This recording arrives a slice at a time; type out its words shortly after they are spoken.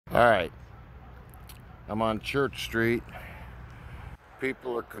Alright, I'm on Church Street.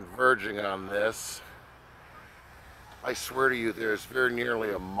 People are converging on this. I swear to you, there's very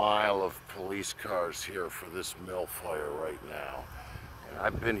nearly a mile of police cars here for this MILLFIRE right now. And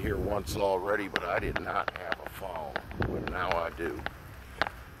I've been here once already, but I did not have a phone. But now I do.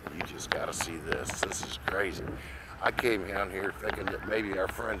 You just gotta see this. This is crazy. I came down here thinking that maybe our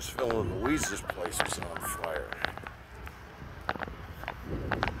friends Phil and Louise's place was on fire.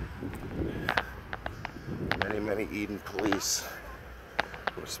 Many Eden police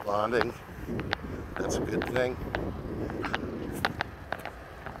responding. That's a good thing.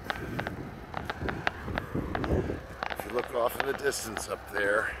 If you look off in the distance up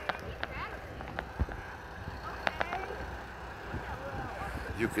there,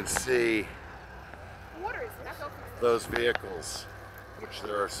 you can see those vehicles, which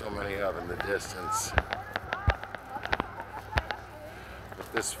there are so many of in the distance.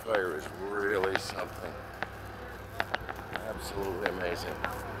 But this fire is really something. Absolutely amazing.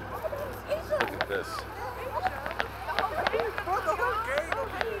 Look at this. I didn't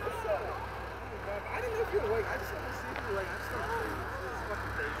know if you were awake. I just wanted to see if you were awake. I just thought this is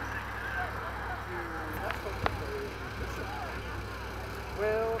fucking crazy. Dude, that's fucking crazy.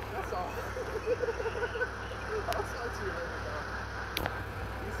 Well, that's all. I'll talk to you later, dog.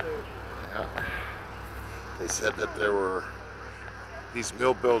 You said. Yeah. They said that there were, these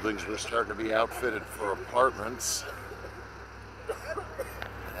mill buildings were starting to be outfitted for apartments.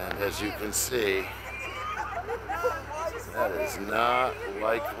 And as you can see, that is not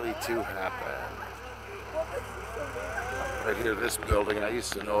likely to happen. Right here, this building, I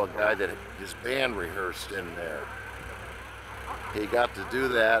used to know a guy that his band rehearsed in there. He got to do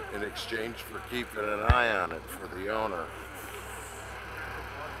that in exchange for keeping an eye on it for the owner.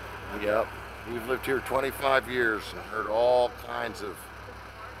 Yep, we've lived here 25 years and heard all kinds of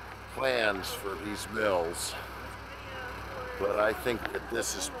plans for these mills. But I think that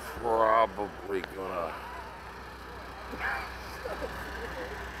this is probably gonna, I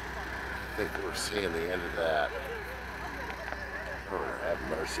think we're seeing the end of that. Oh, have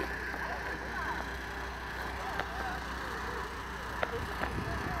mercy.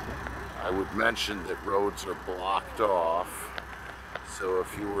 I would mention that roads are blocked off, so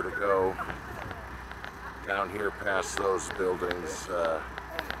if you were to go down here past those buildings,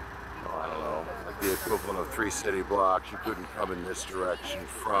 I don't know, like the equivalent of 3 city blocks, you couldn't come in this direction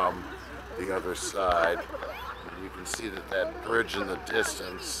from the other side. And you can see that that bridge in the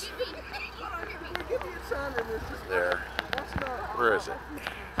distance there. Where is it?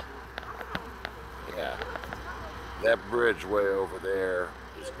 Yeah. That bridge way over there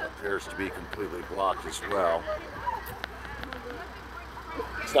appears to be completely blocked as well.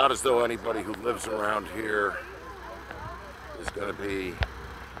 It's not as though anybody who lives around here is going to be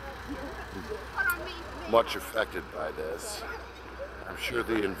much affected by this. I'm sure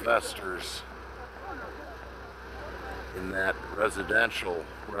the investors in that residential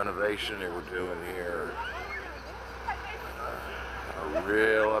renovation they were doing here are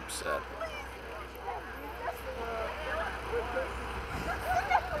real upset.